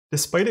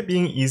Despite it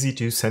being easy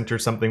to center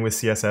something with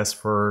CSS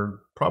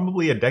for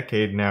probably a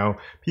decade now,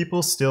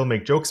 people still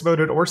make jokes about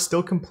it or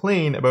still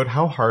complain about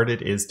how hard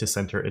it is to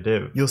center a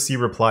div. You'll see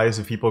replies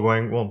of people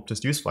going, well,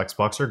 just use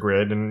flexbox or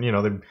grid, and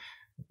they're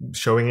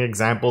showing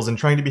examples and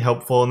trying to be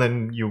helpful, and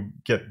then you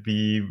get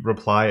the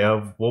reply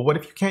of, well, what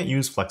if you can't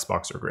use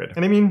flexbox or grid?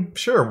 And I mean,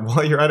 sure,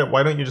 while you're at it,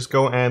 why don't you just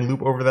go and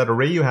loop over that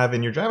array you have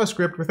in your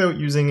JavaScript without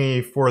using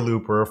a for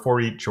loop or a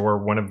for each or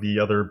one of the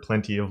other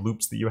plenty of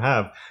loops that you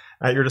have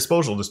at your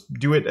disposal. Just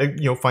do it,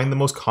 find the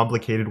most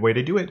complicated way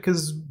to do it,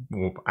 because,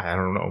 well, I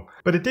don't know.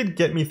 But it did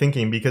get me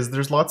thinking, because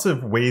there's lots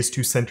of ways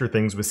to center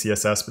things with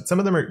CSS, but some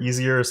of them are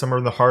easier, some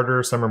are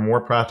harder, some are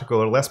more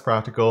practical or less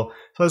practical.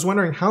 So I was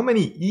wondering, how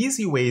many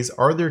easy ways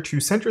are there to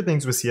center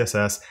things with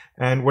CSS,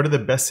 and what are the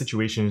best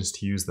situations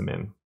to use them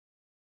in?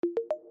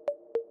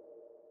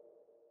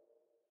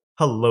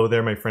 Hello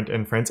there, my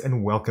front-end friends,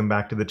 and welcome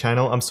back to the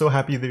channel. I'm so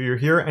happy that you're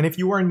here, and if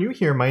you are new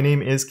here, my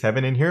name is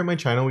Kevin, and here at my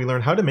channel we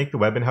learn how to make the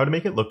web and how to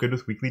make it look good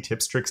with weekly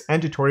tips, tricks,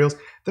 and tutorials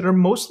that are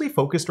mostly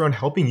focused around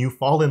helping you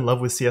fall in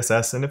love with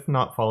CSS, and if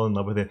not fall in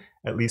love with it,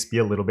 at least be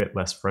a little bit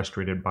less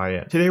frustrated by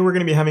it. Today we're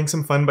going to be having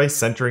some fun by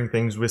centering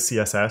things with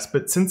CSS,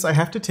 but since I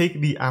have to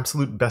take the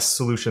absolute best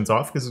solutions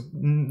off, because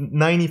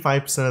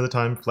 95% of the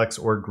time Flex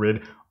or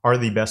Grid are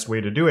the best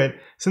way to do it,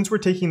 since we're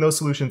taking those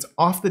solutions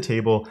off the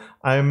table,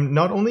 I'm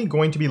not only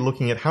going to be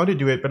looking at how to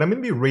do it, but I'm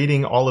going to be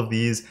rating all of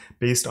these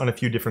based on a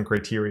few different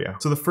criteria.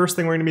 So the first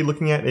thing we're going to be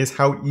looking at is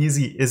how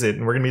easy is it?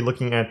 And we're going to be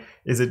looking at,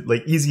 is it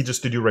like easy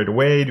just to do right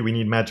away? Do we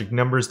need magic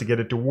numbers to get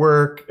it to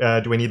work?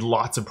 Do I need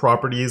lots of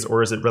properties,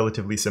 or is it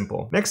relatively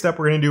simple? Next up,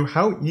 we're going to do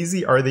how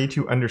easy are they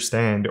to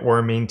understand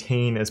or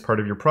maintain as part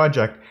of your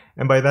project?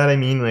 And by that I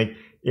mean, like,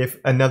 if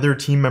another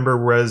team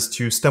member was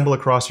to stumble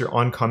across your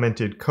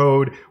uncommented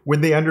code,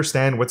 would they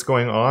understand what's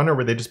going on, or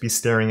would they just be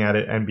staring at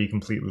it and be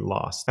completely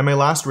lost? And my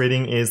last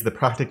rating is the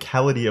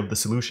practicality of the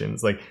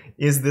solutions. Like,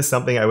 is this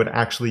something I would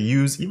actually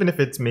use, even if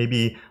it's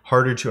maybe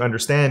harder to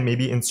understand?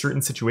 Maybe in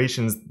certain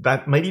situations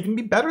that might even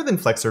be better than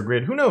Flex or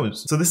Grid, who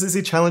knows? So this is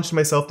a challenge to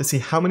myself to see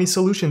how many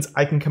solutions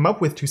I can come up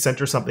with to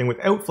center something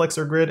without Flex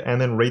or Grid, and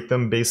then rate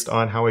them based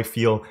on how I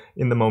feel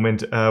in the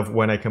moment of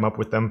when I come up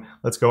with them.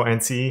 Let's go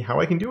and see how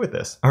I can do with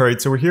this. All right,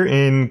 so we're here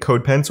in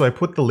CodePen, so I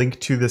put the link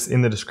to this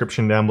in the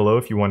description down below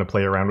if you want to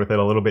play around with it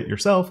a little bit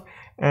yourself.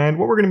 And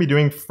what we're going to be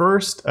doing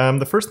first,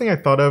 the first thing I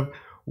thought of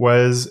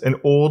was an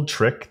old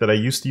trick that I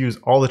used to use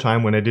all the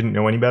time when I didn't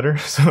know any better.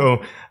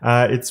 So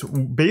it's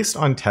based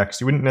on text.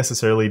 You wouldn't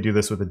necessarily do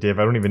this with a div.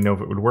 I don't even know if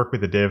it would work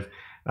with a div.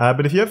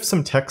 But if you have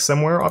some text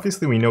somewhere,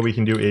 obviously we know we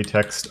can do a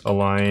text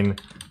align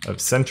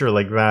of center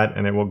like that,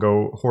 and it will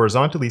go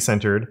horizontally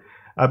centered.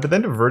 But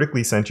then to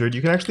vertically centered,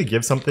 you can actually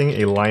give something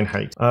a line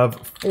height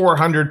of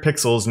 400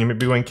 pixels. And you might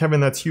be going, Kevin,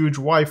 that's huge.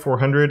 Why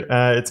 400?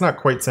 It's not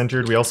quite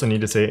centered. We also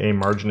need to say a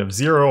margin of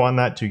 0 on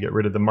that to get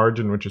rid of the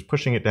margin, which is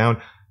pushing it down,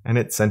 and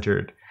it's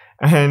centered.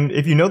 And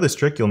if you know this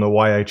trick, you'll know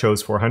why I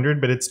chose 400,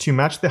 but it's to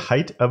match the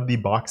height of the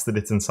box that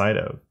it's inside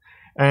of.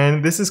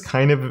 And this is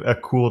kind of a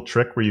cool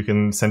trick where you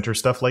can center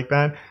stuff like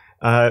that.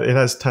 It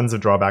has tons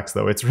of drawbacks,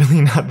 though. It's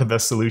really not the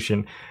best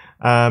solution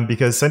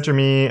because center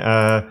me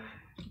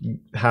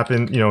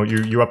happen, you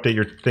update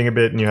your thing a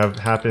bit and you have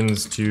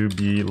happens to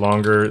be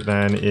longer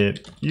than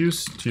it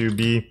used to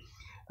be.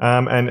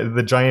 And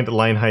the giant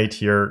line height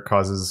here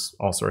causes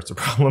all sorts of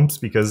problems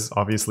because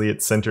obviously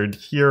it's centered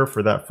here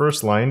for that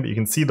first line, but you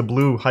can see the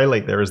blue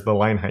highlight there is the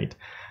line height.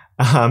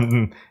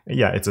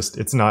 Yeah,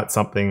 it's not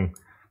something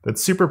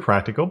that's super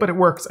practical, but it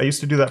works. I used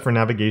to do that for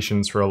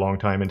navigations for a long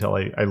time until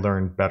I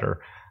learned better.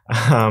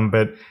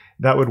 But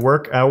that would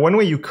work. One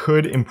way you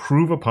could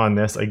improve upon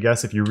this, I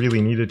guess, if you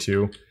really needed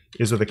to,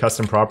 is with a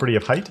custom property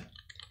of height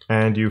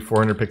and do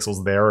 400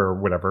 pixels there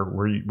or whatever.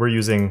 We're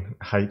using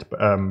height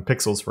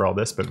pixels for all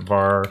this, but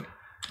var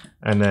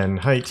and then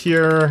height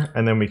here,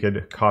 and then we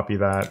could copy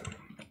that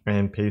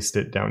and paste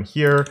it down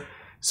here.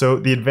 So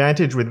the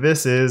advantage with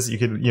this is you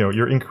could,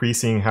 you're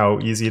increasing how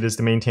easy it is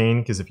to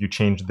maintain, because if you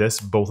change this,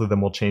 both of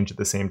them will change at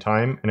the same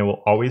time and it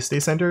will always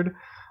stay centered.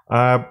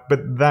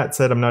 But that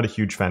said, I'm not a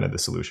huge fan of the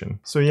solution.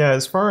 So yeah,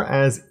 as far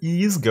as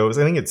ease goes,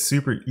 I think it's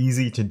super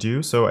easy to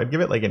do. So I'd give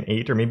it like an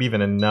 8 or maybe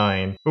even a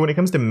 9. But when it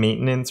comes to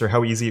maintenance or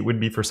how easy it would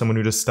be for someone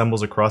who just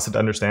stumbles across it to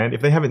understand, if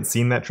they haven't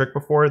seen that trick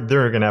before,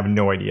 they're going to have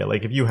no idea.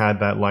 Like if you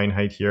had that line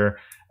height here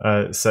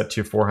set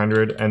to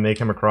 400 and they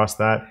come across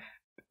that,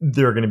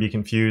 they're going to be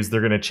confused.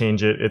 They're going to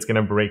change it. It's going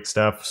to break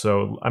stuff.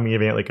 So I'm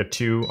giving it like a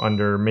 2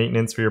 under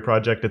maintenance for your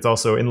project. It's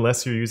also,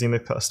 unless you're using the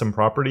custom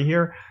property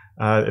here,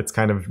 it's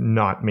kind of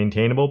not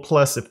maintainable.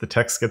 Plus, if the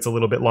text gets a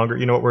little bit longer,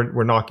 you know what,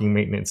 we're knocking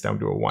maintenance down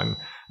to a 1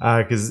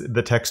 because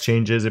the text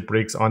changes, it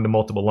breaks onto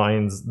multiple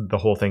lines, the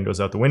whole thing goes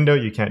out the window,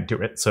 you can't do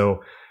it.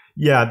 So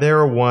yeah,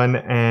 they're a 1.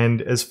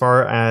 And as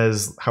far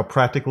as how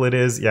practical it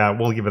is, yeah,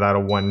 we'll give it that a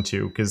 1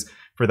 too, because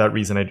for that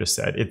reason I just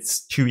said,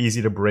 it's too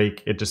easy to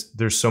break.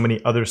 There's so many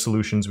other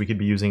solutions we could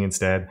be using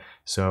instead.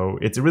 So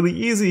it's really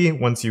easy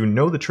once you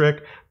know the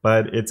trick,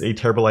 but it's a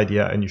terrible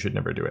idea and you should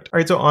never do it. All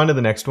right, so on to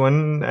the next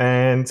one.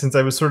 And since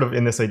I was sort of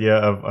in this idea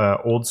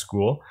of old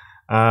school,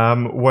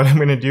 What I'm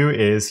going to do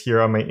is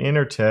here on my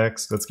inner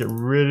text, let's get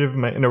rid of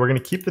my, no, we're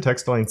going to keep the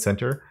text align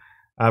center.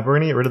 But we're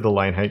going to get rid of the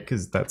line height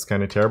because that's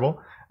kind of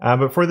terrible.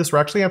 But for this, we're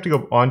actually going to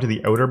have to go onto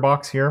the outer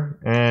box here.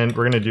 And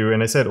we're going to do,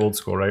 and I said old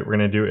school, right? We're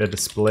going to do a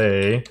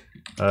display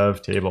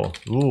of table.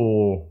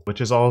 Ooh,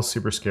 which is all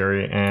super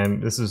scary.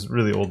 And this is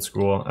really old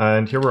school.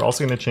 And here we're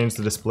also going to change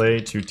the display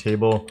to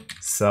table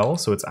cell.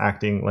 So it's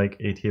acting like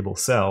a table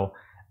cell.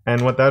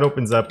 And what that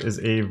opens up is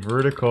a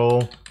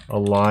vertical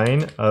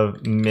align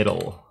of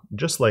middle,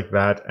 just like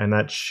that. And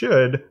that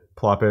should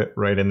plop it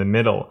right in the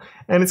middle.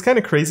 And it's kind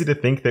of crazy to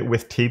think that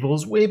with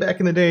tables way back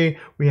in the day,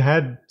 we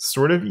had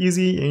sort of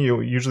easy,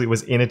 usually it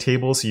was in a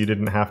table, so you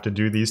didn't have to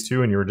do these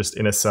two and you were just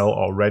in a cell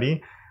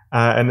already.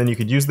 And then you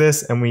could use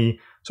this, and we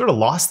sort of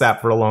lost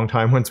that for a long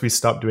time once we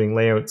stopped doing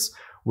layouts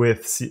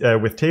with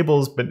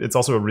tables, but it's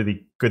also a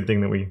really good thing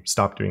that we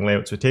stopped doing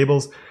layouts with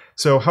tables.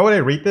 So how would I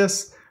rate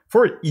this?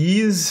 For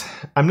ease,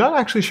 I'm not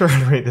actually sure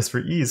how to rate this for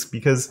ease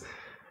because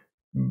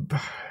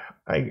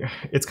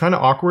it's kind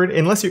of awkward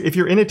unless if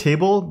you're in a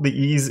table, the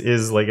ease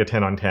is like a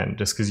 10 on 10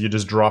 just because you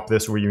just drop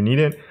this where you need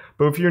it.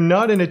 But if you're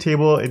not in a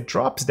table, it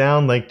drops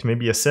down like to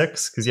maybe a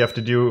 6 because you have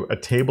to do a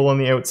table on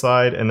the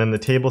outside and then the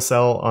table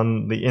cell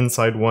on the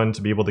inside one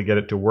to be able to get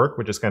it to work,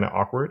 which is kind of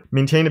awkward.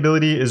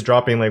 Maintainability is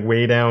dropping like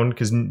way down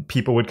because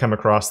people would come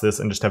across this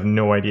and just have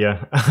no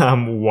idea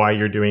why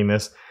you're doing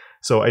this.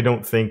 So I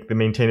don't think the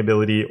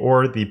maintainability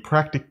or the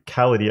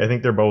practicality, I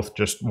think they're both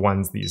just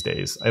ones these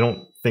days. I don't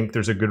think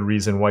there's a good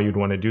reason why you'd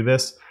want to do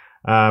this.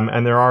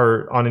 And there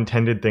are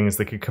unintended things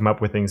that could come up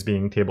with things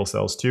being table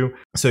cells too.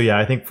 So yeah,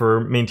 I think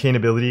for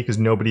maintainability, because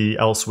nobody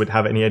else would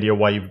have any idea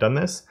why you've done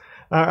this.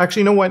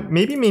 Actually, you know what?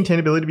 Maybe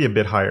maintainability be a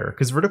bit higher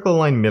because vertical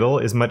align middle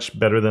is much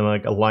better than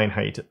like a line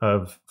height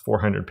of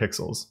 400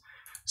 pixels.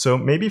 So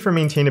maybe for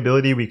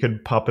maintainability, we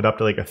could pop it up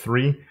to like a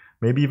 3,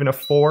 maybe even a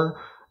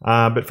 4.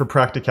 But for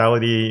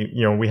practicality,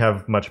 we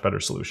have much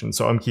better solutions.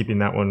 So I'm keeping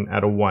that one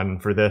at a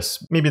 1 for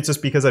this. Maybe it's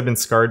just because I've been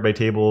scarred by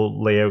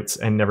table layouts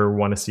and never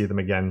want to see them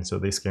again, so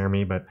they scare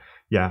me. But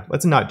yeah,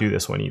 let's not do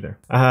this one either.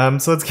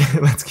 So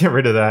let's get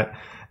rid of that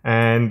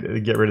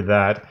and get rid of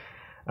that.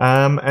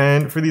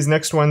 And for these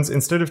next ones,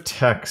 instead of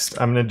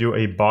text, I'm going to do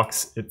a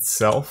box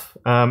itself.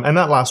 And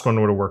that last one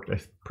would have worked,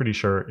 I'm pretty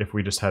sure, if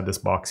we just had this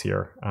box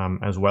here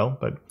as well.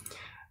 But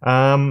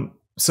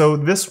so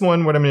this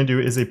one, what I'm going to do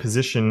is a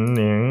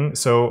positioning.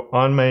 So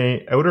on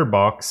my outer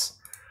box,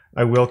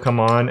 I will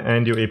come on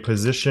and do a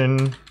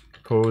position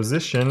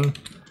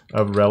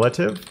of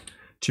relative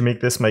to make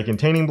this my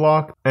containing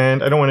block.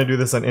 And I don't want to do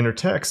this on inner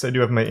text. I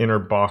do have my inner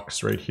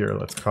box right here.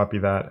 Let's copy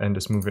that and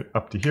just move it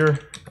up to here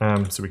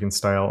so we can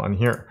style on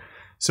here.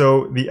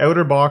 So the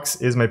outer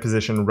box is my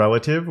position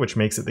relative, which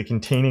makes it the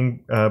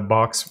containing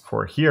box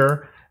for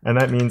here. And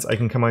that means I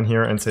can come on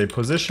here and say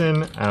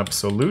position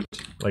absolute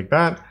like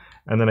that.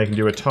 And then I can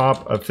do a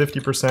top of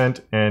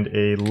 50% and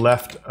a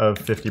left of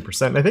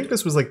 50%. And I think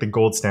this was like the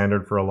gold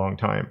standard for a long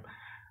time.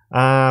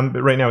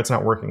 But right now it's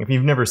not working. If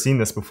you've never seen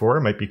this before,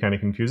 it might be kind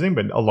of confusing,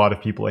 but a lot of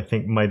people I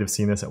think might have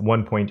seen this at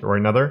one point or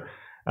another.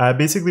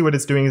 Basically what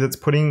it's doing is it's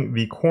putting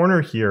the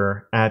corner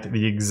here at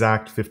the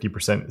exact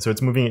 50%. So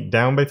it's moving it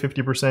down by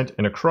 50%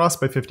 and across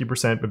by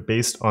 50%, but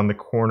based on the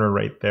corner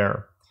right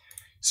there.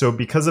 So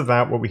because of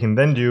that, what we can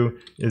then do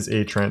is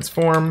a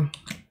transform,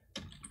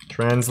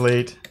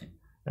 translate,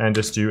 and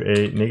just do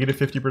a negative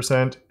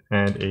 50%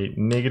 and a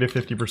negative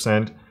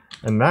 50%,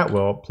 and that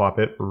will plop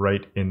it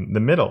right in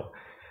the middle.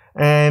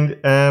 And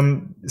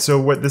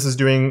so what this is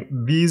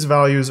doing, these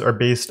values are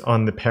based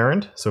on the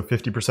parent, so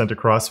 50%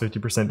 across,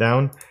 50%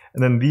 down,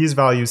 and then these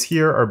values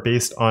here are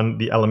based on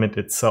the element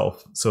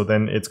itself. So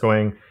then it's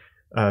going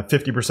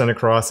 50%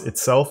 across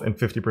itself and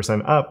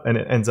 50% up, and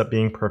it ends up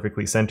being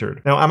perfectly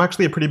centered. Now, I'm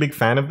actually a pretty big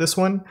fan of this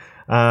one.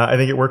 I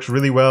think it works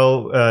really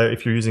well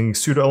if you're using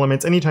pseudo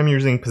elements. Anytime you're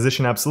using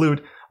position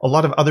absolute, a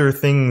lot of other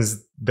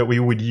things that we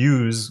would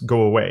use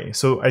go away.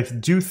 So I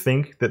do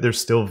think that there's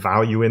still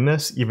value in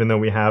this, even though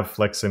we have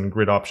flex and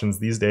grid options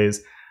these days.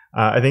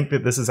 I think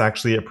that this is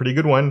actually a pretty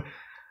good one.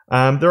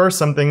 There are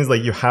some things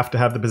like you have to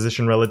have the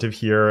position relative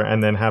here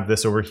and then have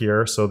this over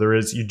here. So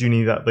you do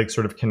need that like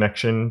sort of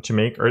connection to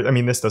make, or I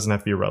mean, this doesn't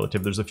have to be a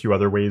relative. There's a few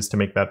other ways to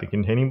make that the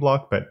containing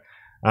block, but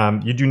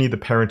you do need the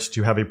parent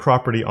to have a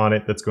property on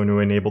it that's going to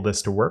enable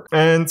this to work.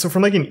 And so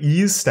from like an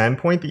ease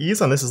standpoint, the ease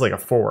on this is like a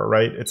 4,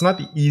 right? It's not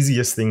the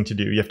easiest thing to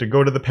do. You have to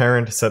go to the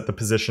parent, set the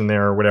position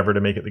there or whatever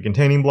to make it the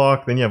containing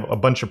block. Then you have a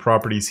bunch of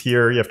properties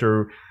here. You have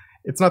to,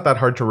 it's not that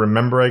hard to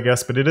remember, I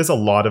guess, but it is a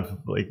lot of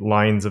like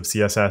lines of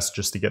CSS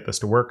just to get this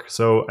to work.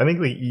 So I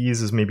think the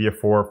ease is maybe a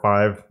 4 or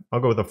 5.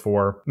 I'll go with a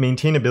 4.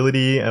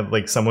 Maintainability,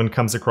 like someone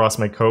comes across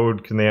my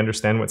code, can they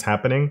understand what's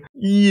happening?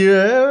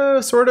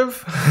 Yeah, sort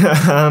of.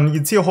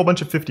 You'd see a whole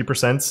bunch of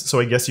 50%, so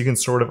I guess you can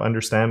sort of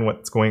understand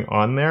what's going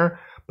on there,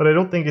 but I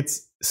don't think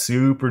it's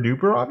super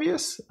duper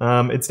obvious.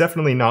 It's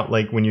definitely not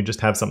like when you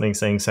just have something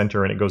saying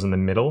center and it goes in the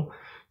middle.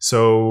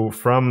 So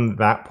from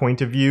that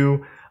point of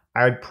view,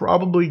 I'd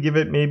probably give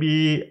it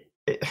maybe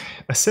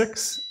a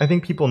 6. I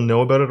think people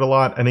know about it a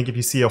lot. I think if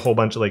you see a whole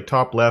bunch of like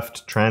top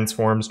left,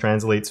 transforms,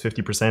 translates,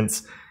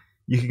 50%,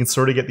 You can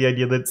sort of get the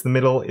idea that it's the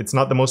middle. It's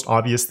not the most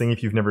obvious thing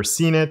if you've never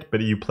seen it,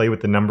 but you play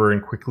with the number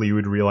and quickly you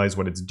would realize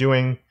what it's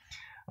doing.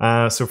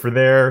 So for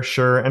there,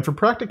 sure. And for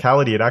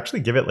practicality, I'd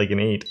actually give it like an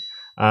 8.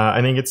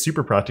 I think it's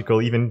super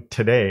practical even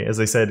today. As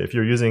I said, if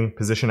you're using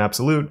position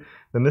absolute,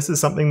 then this is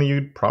something that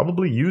you'd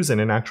probably use in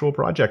an actual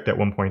project at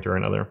one point or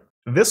another.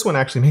 This one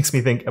actually makes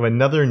me think of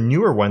another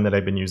newer one that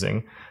I've been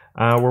using,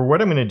 where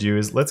what I'm going to do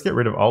is let's get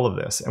rid of all of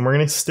this, and we're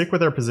going to stick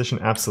with our position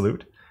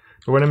absolute.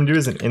 But what I'm going to do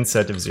is an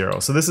inset of 0.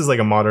 So this is like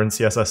a modern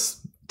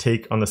CSS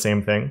take on the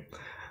same thing.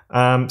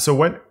 So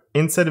what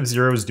inset of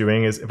 0 is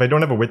doing is if I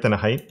don't have a width and a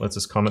height, let's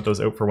just comment those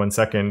out for 1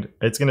 second,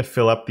 it's going to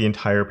fill up the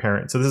entire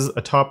parent. So this is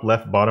a top,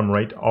 left, bottom,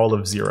 right, all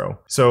of 0.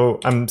 So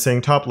I'm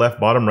saying top,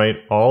 left, bottom, right,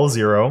 all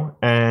 0,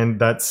 and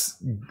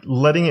that's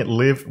letting it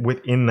live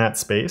within that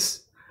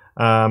space.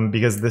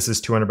 Because this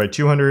is 200 by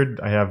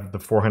 200, I have the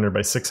 400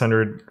 by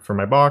 600 for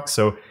my box.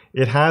 So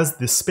it has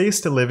the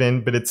space to live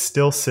in, but it's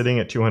still sitting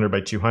at 200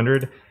 by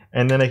 200.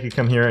 And then I could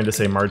come here and just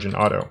say margin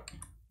auto.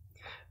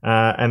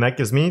 And that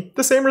gives me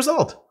the same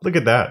result. Look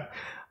at that.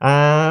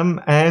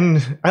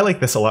 And I like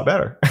this a lot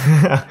better.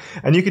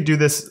 And you could do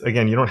this,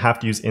 again, you don't have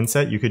to use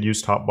inset. You could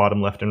use top,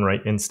 bottom, left, and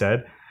right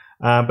instead.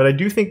 But I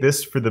do think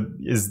this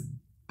is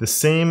the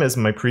same as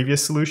my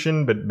previous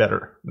solution, but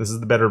better. This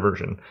is the better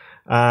version.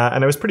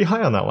 And I was pretty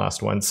high on that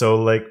last one.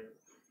 So like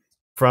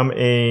from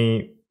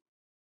a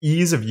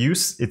ease of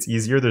use, it's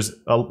easier. There's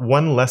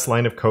one less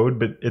line of code,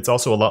 but it's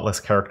also a lot less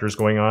characters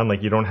going on.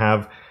 Like you don't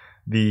have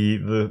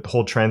the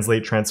whole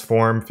translate,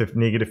 transform,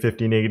 -50,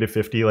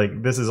 -50.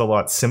 Like this is a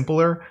lot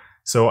simpler.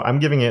 So I'm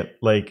giving it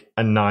like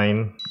a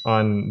 9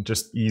 on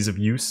just ease of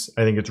use.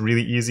 I think it's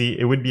really easy.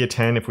 It would be a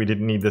 10 if we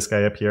didn't need this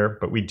guy up here,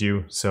 but we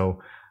do. So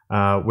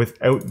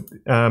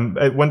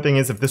one thing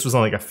is if this was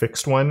on like a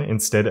fixed one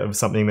instead of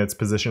something that's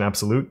position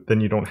absolute,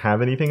 then you don't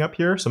have anything up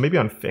here. So maybe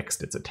on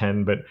fixed it's a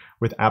 10, but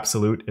with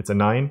absolute it's a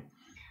 9.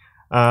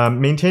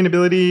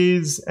 Maintainability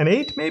is an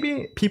 8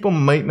 maybe. People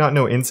might not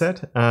know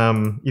inset,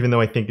 even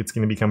though I think it's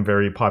going to become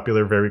very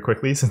popular very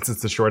quickly since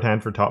it's the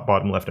shorthand for top,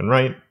 bottom, left, and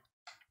right.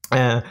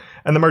 And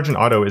the margin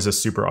auto is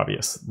just super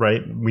obvious,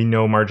 right? We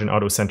know margin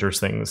auto centers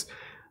things.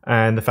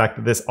 And the fact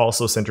that this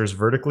also centers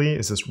vertically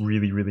is just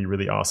really, really,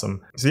 really awesome.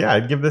 So yeah,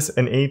 I'd give this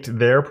an 8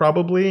 there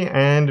probably,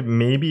 and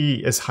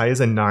maybe as high as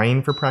a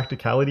 9 for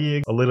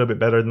practicality, a little bit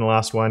better than the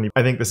last one.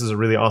 I think this is a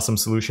really awesome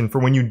solution for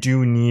when you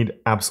do need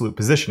absolute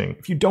positioning.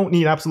 If you don't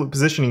need absolute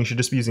positioning, you should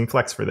just be using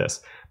flex for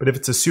this. But if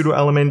it's a pseudo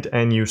element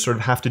and you sort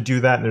of have to do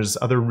that, and there's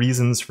other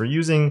reasons for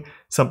using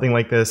something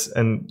like this,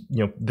 and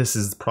you know, this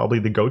is probably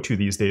the go-to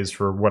these days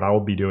for what I'll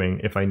be doing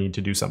if I need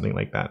to do something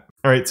like that.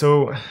 All right,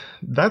 so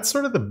that's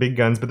sort of the big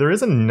guns, but there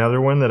is another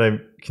one that I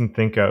can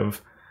think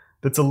of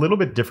that's a little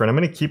bit different. I'm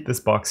going to keep this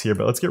box here,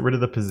 but let's get rid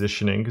of the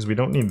positioning because we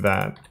don't need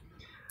that.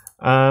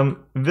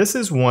 This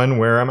is one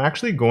where I'm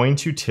actually going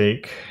to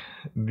take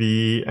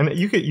and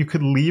you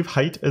could leave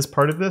height as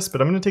part of this,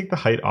 but I'm going to take the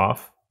height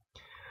off.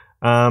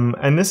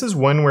 And this is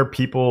one where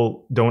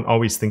people don't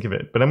always think of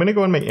it, but I'm going to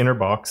go in my inner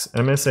box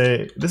and I'm going to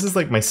say, this is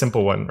like my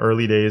simple one,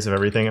 early days of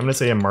everything. I'm going to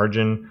say a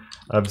margin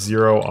of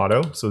 0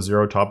 auto. So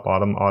 0 top,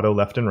 bottom, auto,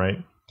 left and right.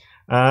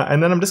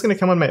 And then I'm just going to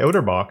come on my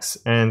outer box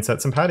and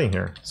set some padding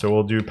here. So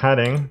we'll do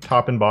padding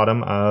top and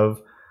bottom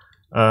of,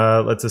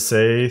 let's just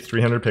say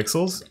 300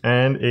 pixels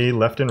and a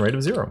left and right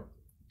of 0.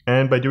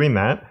 And by doing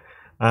that,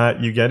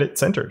 you get it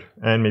centered.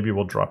 And maybe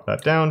we'll drop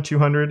that down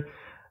 200.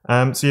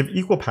 So you have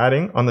equal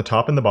padding on the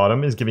top and the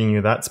bottom is giving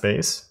you that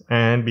space.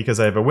 And because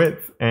I have a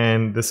width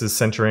and this is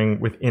centering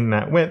within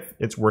that width,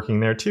 it's working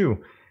there too.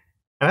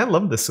 And I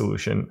love this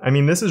solution. I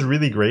mean, this is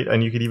really great.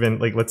 And you could even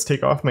like, let's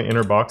take off my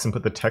inner box and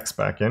put the text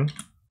back in.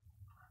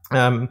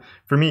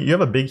 For me, you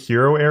have a big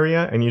hero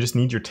area and you just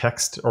need your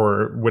text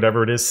or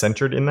whatever it is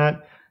centered in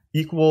that.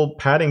 Equal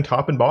padding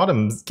top and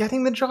bottom is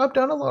getting the job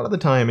done a lot of the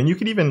time. And you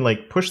could even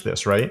like push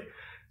this, right?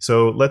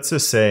 So let's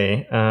just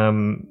say,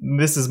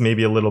 this is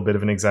maybe a little bit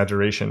of an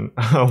exaggeration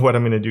of what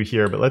I'm going to do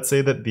here, but let's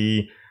say that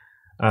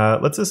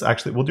let's just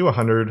actually, we'll do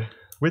 100,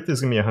 width is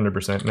going to be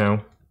 100%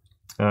 now.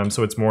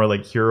 So it's more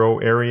like hero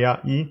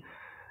area-y.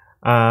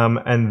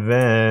 And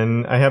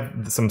then I have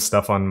some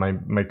stuff on my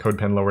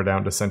CodePen lower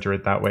down to center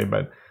it that way,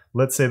 but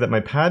let's say that my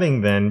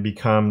padding then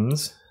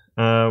becomes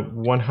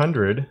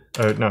 100,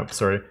 no,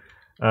 sorry,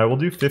 we'll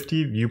do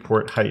 50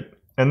 viewport height.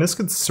 And this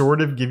could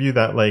sort of give you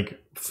that like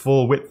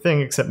full width thing,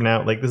 except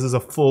now like this is a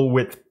full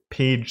width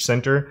page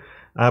center,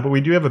 but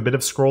we do have a bit of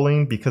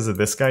scrolling because of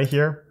this guy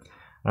here.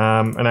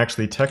 And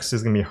actually text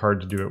is going to be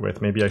hard to do it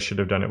with. Maybe I should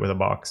have done it with a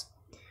box.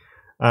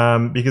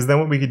 Because then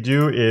what we could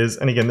do is,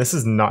 and again, this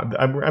is not,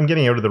 I'm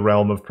getting out of the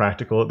realm of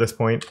practical at this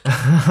point,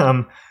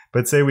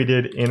 but say we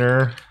did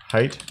inner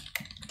height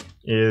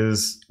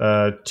is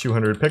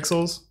 200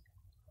 pixels.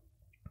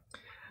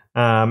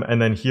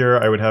 And then here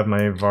I would have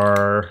my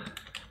var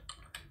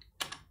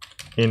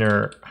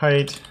inner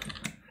height.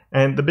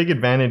 And the big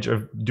advantage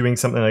of doing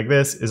something like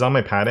this is on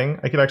my padding,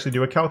 I could actually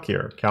do a calc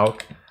here.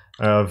 Calc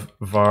of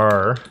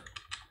var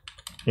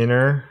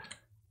inner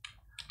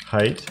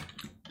height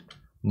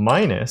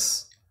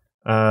minus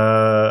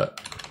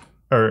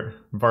or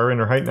var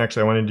inner height, and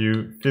actually I want to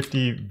do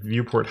 50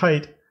 viewport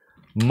height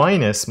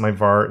minus my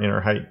var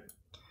inner height,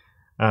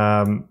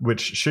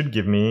 which should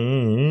give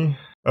me,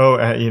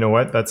 oh, you know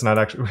what? That's not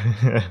actually,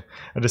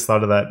 I just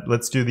thought of that.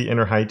 Let's do the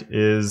inner height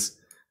is,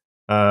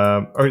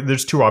 or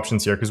there's two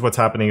options here, because what's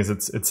happening is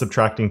it's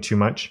subtracting too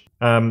much.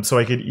 So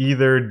I could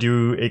either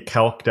do a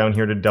calc down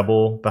here to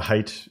double the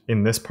height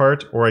in this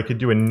part, or I could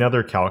do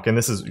another calc, and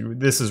this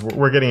is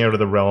we're getting out of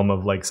the realm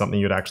of like something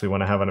you'd actually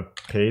want to have on a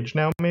page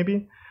now,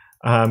 maybe,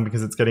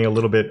 because it's getting a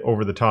little bit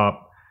over the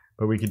top.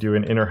 But we could do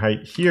an inner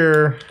height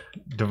here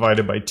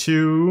divided by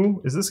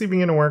 2. Is this even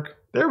going to work?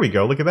 There we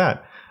go. Look at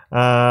that.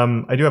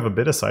 I do have a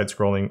bit of side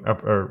scrolling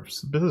up, or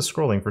a bit of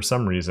scrolling for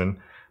some reason,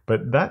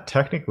 but that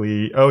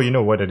technically, oh, you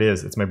know what it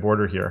is? It's my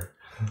border here.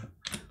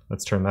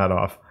 Let's turn that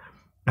off.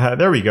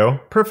 There we go.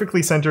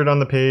 Perfectly centered on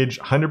the page,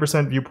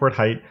 100% viewport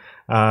height,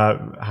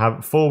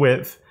 have full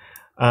width.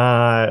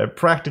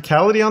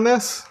 Practicality on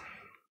this?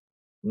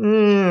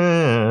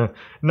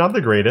 Not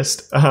the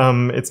greatest.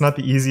 It's not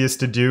the easiest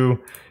to do.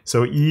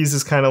 So ease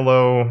is kind of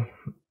low,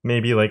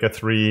 maybe like a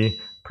 3.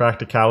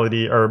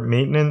 Practicality or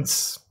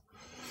maintenance,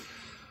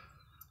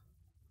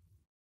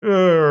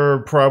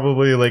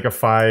 probably like a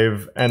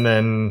 5, and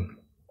then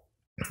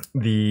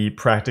the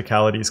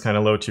practicality is kind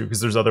of low too,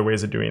 because there's other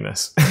ways of doing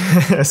this.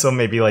 So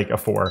maybe like a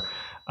 4,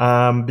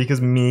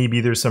 because maybe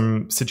there's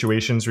some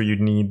situations where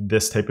you'd need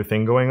this type of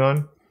thing going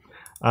on.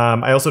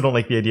 I also don't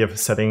like the idea of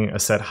setting a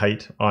set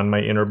height on my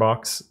inner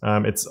box.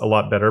 It's a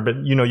lot better, but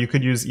you know, you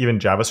could use even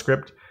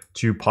JavaScript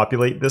to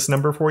populate this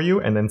number for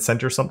you and then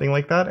center something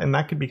like that, and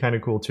that could be kind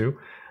of cool too.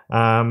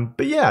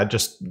 But yeah,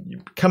 just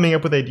coming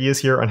up with ideas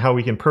here on how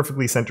we can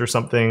perfectly center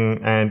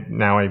something, and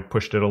now I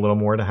pushed it a little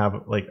more to have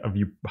like a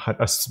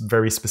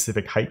very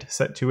specific height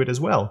set to it as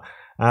well.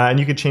 And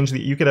you could change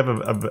you could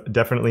have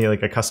definitely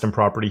like a custom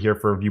property here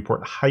for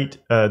viewport height,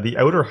 the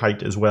outer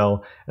height as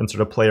well, and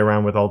sort of play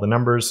around with all the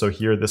numbers. So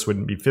here, this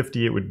wouldn't be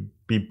 50, it would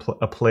be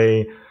a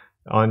play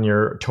on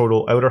your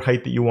total outer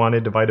height that you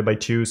wanted divided by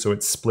 2, so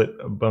it's split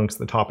amongst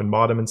the top and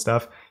bottom and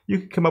stuff. You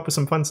could come up with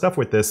some fun stuff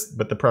with this,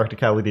 but the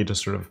practicality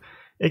just sort of,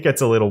 it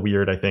gets a little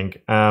weird, I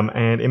think.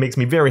 And it makes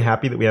me very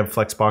happy that we have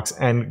Flexbox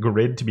and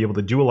Grid to be able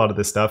to do a lot of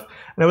this stuff.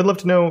 And I would love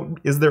to know,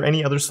 is there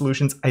any other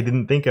solutions I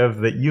didn't think of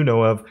that you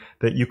know of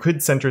that you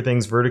could center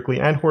things vertically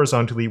and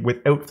horizontally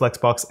without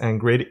Flexbox and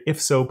Grid? If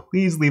so,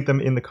 please leave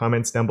them in the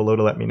comments down below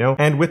to let me know.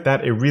 And with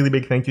that, a really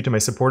big thank you to my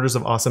supporters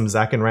of Awesome,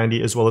 Zach and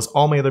Randy, as well as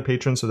all my other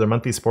patrons for their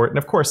monthly support. And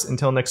of course,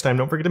 until next time,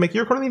 don't forget to make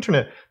your corner of the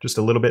internet just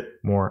a little bit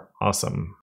more awesome.